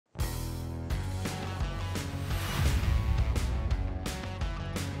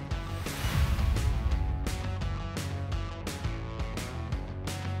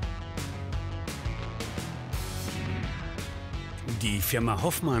Firma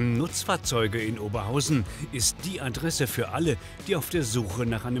Hoffmann Nutzfahrzeuge in Oberhausen ist die Adresse für alle, die auf der Suche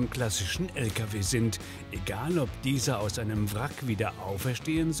nach einem klassischen Lkw sind. Egal, ob dieser aus einem Wrack wieder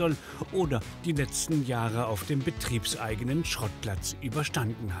auferstehen soll oder die letzten Jahre auf dem betriebseigenen Schrottplatz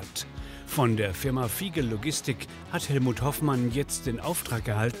überstanden hat. Von der Firma Fiege Logistik hat Helmut Hoffmann jetzt den Auftrag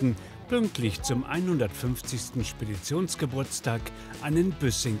erhalten, pünktlich zum 150. Speditionsgeburtstag einen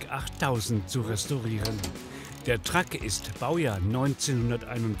Büssing 8000 zu restaurieren. Der Truck ist Baujahr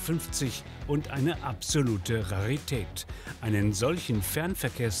 1951 und eine absolute Rarität. Einen solchen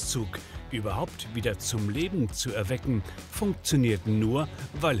Fernverkehrszug überhaupt wieder zum Leben zu erwecken, funktioniert nur,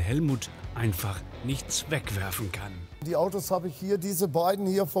 weil Helmut einfach nichts wegwerfen kann. Die Autos habe ich hier, diese beiden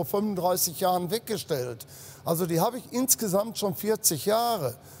hier, vor 35 Jahren weggestellt. Also die habe ich insgesamt schon 40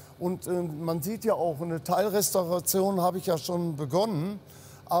 Jahre. Und man sieht ja auch, eine Teilrestauration habe ich ja schon begonnen.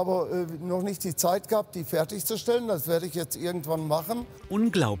 Aber noch nicht die Zeit gehabt, die fertigzustellen. Das werde ich jetzt irgendwann machen.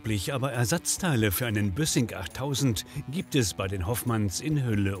 Unglaublich, aber Ersatzteile für einen Büssing 8000 gibt es bei den Hoffmanns in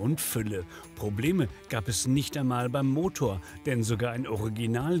Hülle und Fülle. Probleme gab es nicht einmal beim Motor, denn sogar ein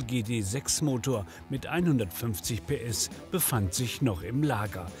Original GD6-Motor mit 150 PS befand sich noch im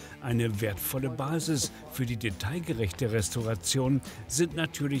Lager. Eine wertvolle Basis für die detailgerechte Restauration sind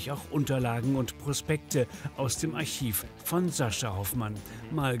natürlich auch Unterlagen und Prospekte aus dem Archiv von Sascha Hoffmann.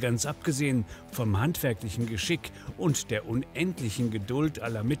 Mal ganz abgesehen vom handwerklichen Geschick und der unendlichen Geduld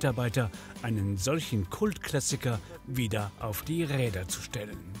aller Mitarbeiter, einen solchen Kultklassiker wieder auf die Räder zu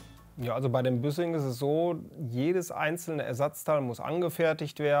stellen. Ja, also bei dem Büssing ist es so, jedes einzelne Ersatzteil muss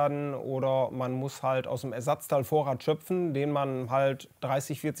angefertigt werden oder man muss halt aus dem Ersatzteilvorrat schöpfen, den man halt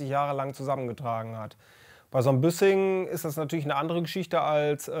 30, 40 Jahre lang zusammengetragen hat. Bei so einem Büssing ist das natürlich eine andere Geschichte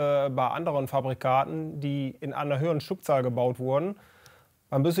als bei anderen Fabrikaten, die in einer höheren Stückzahl gebaut wurden.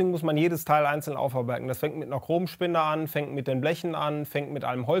 Beim Büssing muss man jedes Teil einzeln aufarbeiten. Das fängt mit einer Chromspinne an, fängt mit den Blechen an, fängt mit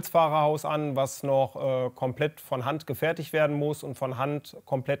einem Holzfahrerhaus an, was noch komplett von Hand gefertigt werden muss und von Hand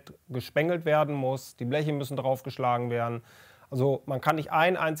komplett gespengelt werden muss. Die Bleche müssen draufgeschlagen werden. Also man kann nicht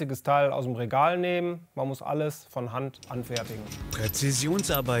ein einziges Teil aus dem Regal nehmen, man muss alles von Hand anfertigen.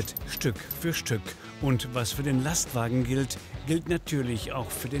 Präzisionsarbeit Stück für Stück. Und was für den Lastwagen gilt, gilt natürlich auch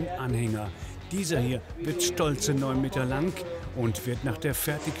für den Anhänger. Dieser hier wird stolze 9 Meter lang und wird nach der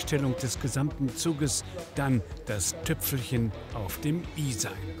Fertigstellung des gesamten Zuges dann das Tüpfelchen auf dem i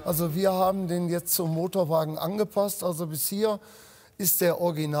sein. Also wir haben den jetzt zum Motorwagen angepasst. Also bis hier ist der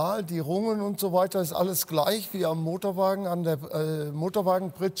Original, die Rungen und so weiter ist alles gleich wie am Motorwagen, an der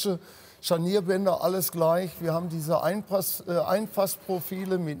Motorwagenpritsche. Scharnierbänder, alles gleich. Wir haben diese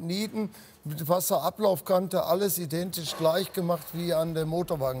Einfassprofile mit Nieten, mit Wasserablaufkante, alles identisch gleich gemacht wie an der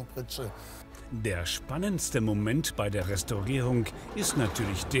Motorwagenpritsche. Der spannendste Moment bei der Restaurierung ist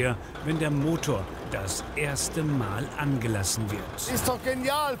natürlich der, wenn der Motor das erste Mal angelassen wird. Ist doch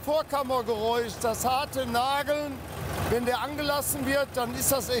genial, Vorkammergeräusch, das harte Nageln. Wenn der angelassen wird, dann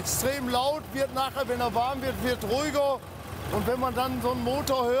ist das extrem laut, wird nachher, wenn er warm wird, wird ruhiger. Und wenn man dann so einen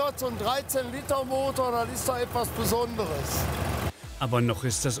Motor hört, so einen 13-Liter-Motor, dann ist da etwas Besonderes. Aber noch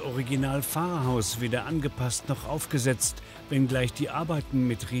ist das Original-Fahrerhaus weder angepasst noch aufgesetzt, wenngleich die Arbeiten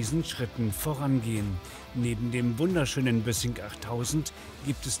mit Riesenschritten vorangehen. Neben dem wunderschönen Büssing 8000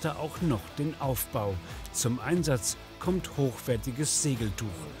 gibt es da auch noch den Aufbau. Zum Einsatz kommt hochwertiges Segeltuch.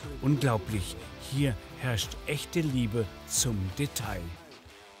 Unglaublich, hier herrscht echte Liebe zum Detail.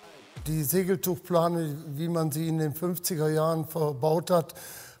 Die Segeltuchplane, wie man sie in den 50er Jahren verbaut hat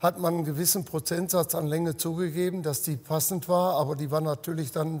man einen gewissen Prozentsatz an Länge zugegeben, dass die passend war. Aber die war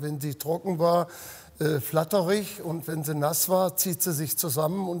natürlich dann, wenn sie trocken war, flatterig. Und wenn sie nass war, zieht sie sich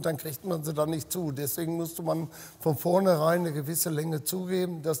zusammen und dann kriegt man sie dann nicht zu. Deswegen musste man von vornherein eine gewisse Länge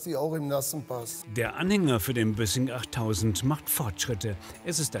zugeben, dass die auch im Nassen passt. Der Anhänger für den Büssing 8000 macht Fortschritte.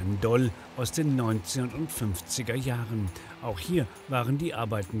 Es ist ein Doll aus den 1950er Jahren. Auch hier waren die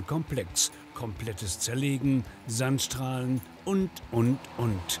Arbeiten komplex. Komplettes Zerlegen, Sandstrahlen und.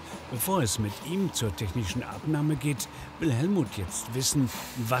 Bevor es mit ihm zur technischen Abnahme geht, will Helmut jetzt wissen,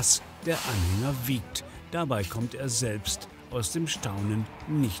 was der Anhänger wiegt. Dabei kommt er selbst aus dem Staunen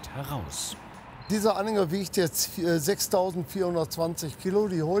nicht heraus. Dieser Anhänger wiegt jetzt 6.420 Kilo.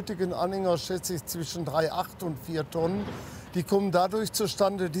 Die heutigen Anhänger schätze ich zwischen 3,8 und 4 Tonnen. Die kommen dadurch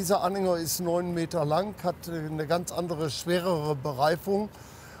zustande, dieser Anhänger ist 9 Meter lang, hat eine ganz andere, schwerere Bereifung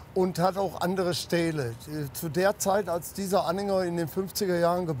und hat auch andere Stähle. Zu der Zeit, als dieser Anhänger in den 50er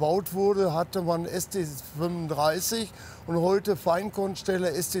Jahren gebaut wurde, hatte man ST35 und heute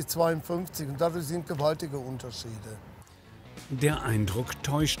Feinkornstähle ST52. Und dadurch sind gewaltige Unterschiede. Der Eindruck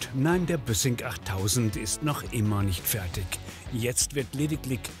täuscht. Nein, der Büssing 8000 ist noch immer nicht fertig. Jetzt wird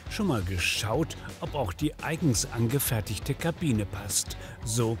lediglich schon mal geschaut, ob auch die eigens angefertigte Kabine passt.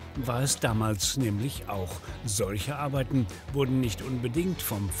 So war es damals nämlich auch. Solche Arbeiten wurden nicht unbedingt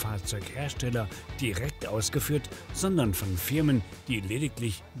vom Fahrzeughersteller direkt ausgeführt, sondern von Firmen, die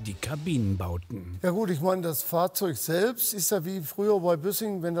lediglich die Kabinen bauten. Ja gut, ich meine, das Fahrzeug selbst ist ja wie früher bei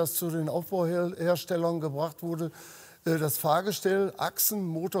Büssing, wenn das zu den Aufbauherstellern gebracht wurde, das Fahrgestell, Achsen,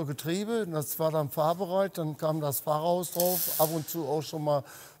 Motor, Getriebe, das war dann fahrbereit, dann kam das Fahrerhaus drauf, ab und zu auch schon mal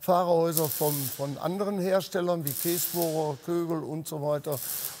Fahrerhäuser von anderen Herstellern wie Käsbohrer, Kögel und so weiter.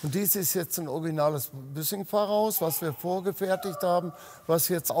 Und dies ist jetzt ein originales Büssing-Fahrerhaus, was wir vorgefertigt haben, was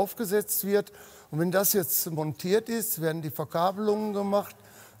jetzt aufgesetzt wird. Und wenn das jetzt montiert ist, werden die Verkabelungen gemacht.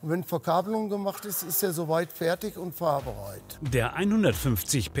 Und wenn Verkabelung gemacht ist, ist er soweit fertig und fahrbereit. Der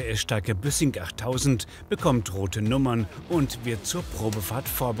 150 PS starke Büssing 8000 bekommt rote Nummern und wird zur Probefahrt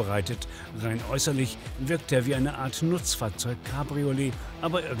vorbereitet. Rein äußerlich wirkt er wie eine Art Nutzfahrzeug-Cabriolet,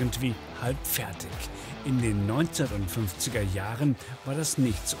 aber irgendwie halb fertig. In den 1950er Jahren war das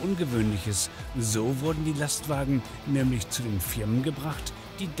nichts Ungewöhnliches. So wurden die Lastwagen nämlich zu den Firmen gebracht,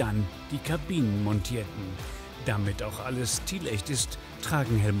 die dann die Kabinen montierten. Damit auch alles stilecht ist,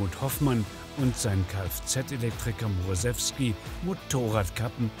 tragen Helmut Hoffmann und sein Kfz-Elektriker Morsewski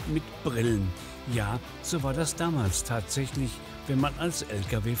Motorradkappen mit Brillen. Ja, so war das damals tatsächlich, wenn man als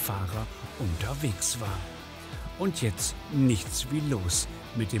Lkw-Fahrer unterwegs war. Und jetzt nichts wie los.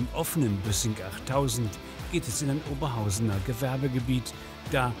 Mit dem offenen Büssing 8000 geht es in ein Oberhausener Gewerbegebiet,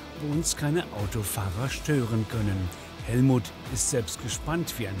 da wo uns keine Autofahrer stören können. Helmut ist selbst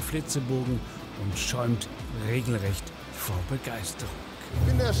gespannt wie ein Flitzebogen und schäumt regelrecht vor Begeisterung.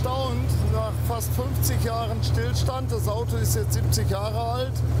 Ich bin erstaunt, nach fast 50 Jahren Stillstand, das Auto ist jetzt 70 Jahre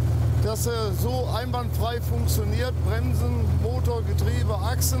alt, dass er so einwandfrei funktioniert. Bremsen, Motor, Getriebe,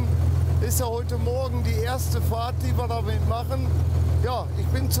 Achsen. Ist ja heute Morgen die erste Fahrt, die wir damit machen. Ja, ich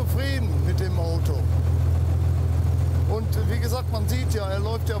bin zufrieden mit dem Auto. Und wie gesagt, man sieht ja, er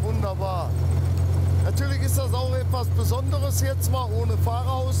läuft ja wunderbar. Natürlich ist das auch etwas Besonderes jetzt mal, ohne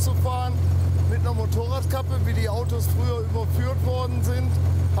Fahrerhaus zu fahren. Mit einer Motorradkappe, wie die Autos früher überführt worden sind.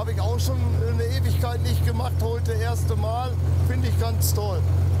 Habe ich auch schon eine Ewigkeit nicht gemacht, heute das erste Mal. Finde ich ganz toll.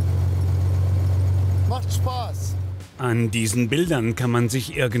 Macht Spaß. An diesen Bildern kann man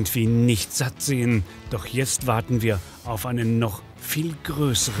sich irgendwie nicht satt sehen. Doch jetzt warten wir auf einen noch viel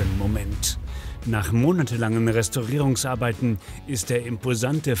größeren Moment. Nach monatelangen Restaurierungsarbeiten ist der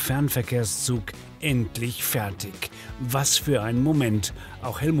imposante Fernverkehrszug endlich fertig. Was für ein Moment!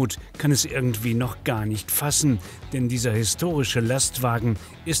 Auch Helmut kann es irgendwie noch gar nicht fassen, denn dieser historische Lastwagen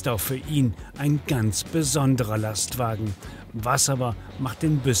ist auch für ihn ein ganz besonderer Lastwagen. Was aber macht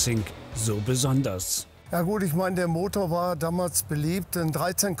den Büssing so besonders? Ja gut, ich meine, der Motor war damals beliebt, ein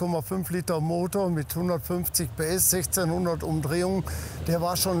 13,5 Liter Motor mit 150 PS, 1600 Umdrehungen, der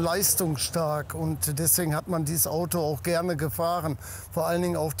war schon leistungsstark und deswegen hat man dieses Auto auch gerne gefahren. Vor allen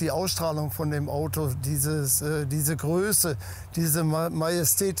Dingen auch die Ausstrahlung von dem Auto, diese Größe, diese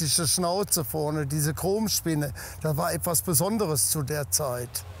majestätische Schnauze vorne, diese Chromspinne, das war etwas Besonderes zu der Zeit.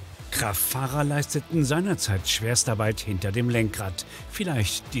 Kraftfahrer leisteten seinerzeit Schwerstarbeit hinter dem Lenkrad.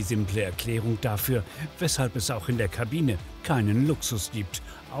 Vielleicht die simple Erklärung dafür, weshalb es auch in der Kabine keinen Luxus gibt.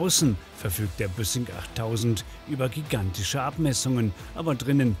 Außen verfügt der Büssing 8000 über gigantische Abmessungen, aber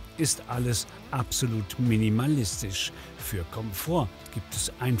drinnen ist alles absolut minimalistisch. Für Komfort gibt es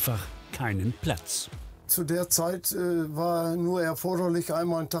einfach keinen Platz. Zu der Zeit war nur erforderlich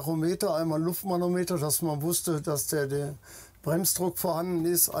einmal ein Tachometer, einmal ein Luftmanometer, dass man wusste, dass der Bremsdruck vorhanden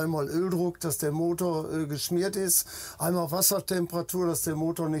ist, einmal Öldruck, dass der Motor geschmiert ist, einmal Wassertemperatur, dass der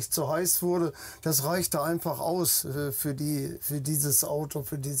Motor nicht zu heiß wurde. Das reichte einfach aus für dieses Auto,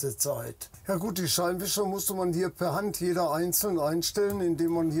 für diese Zeit. Ja gut, die Scheibenwischer musste man hier per Hand jeder einzeln einstellen,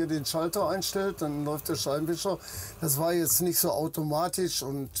 indem man hier den Schalter einstellt, dann läuft der Scheibenwischer. Das war jetzt nicht so automatisch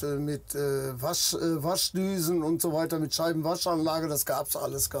und mit Waschdüsen und so weiter, mit Scheibenwaschanlage, das gab es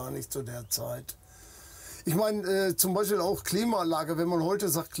alles gar nicht zu der Zeit. Ich meine, zum Beispiel auch Klimaanlage, wenn man heute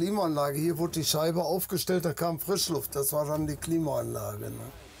sagt Klimaanlage, hier wurde die Scheibe aufgestellt, da kam Frischluft, das war dann die Klimaanlage. Ne?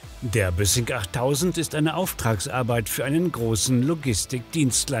 Der Büssing 8000 ist eine Auftragsarbeit für einen großen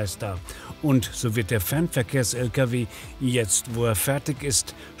Logistikdienstleister. Und so wird der Fernverkehrs-Lkw jetzt, wo er fertig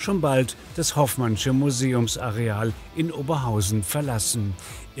ist, schon bald das Hoffmannsche Museumsareal in Oberhausen verlassen.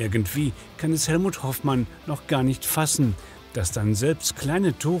 Irgendwie kann es Helmut Hoffmann noch gar nicht fassen, dass dann selbst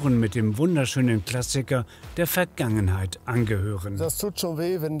kleine Touren mit dem wunderschönen Klassiker der Vergangenheit angehören. Das tut schon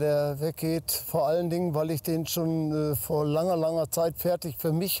weh, wenn der weggeht. Vor allen Dingen, weil ich den schon vor langer Zeit fertig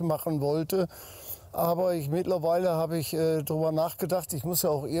für mich machen wollte. Aber mittlerweile habe ich darüber nachgedacht, ich muss ja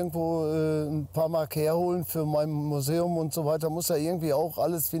auch irgendwo ein paar Mark herholen für mein Museum und so weiter, muss ja irgendwie auch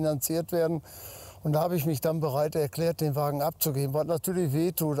alles finanziert werden. Und da habe ich mich dann bereit erklärt, den Wagen abzugeben, was natürlich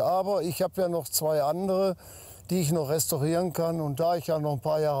wehtut. Aber ich habe ja noch 2 andere, die ich noch restaurieren kann. Und da ich ja noch ein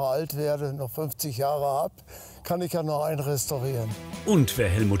paar Jahre alt werde, noch 50 Jahre habe, kann ich ja noch einen restaurieren. Und wer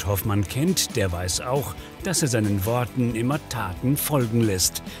Helmut Hoffmann kennt, der weiß auch, dass er seinen Worten immer Taten folgen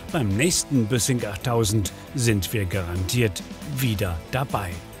lässt. Beim nächsten Büssing 8000 sind wir garantiert wieder dabei.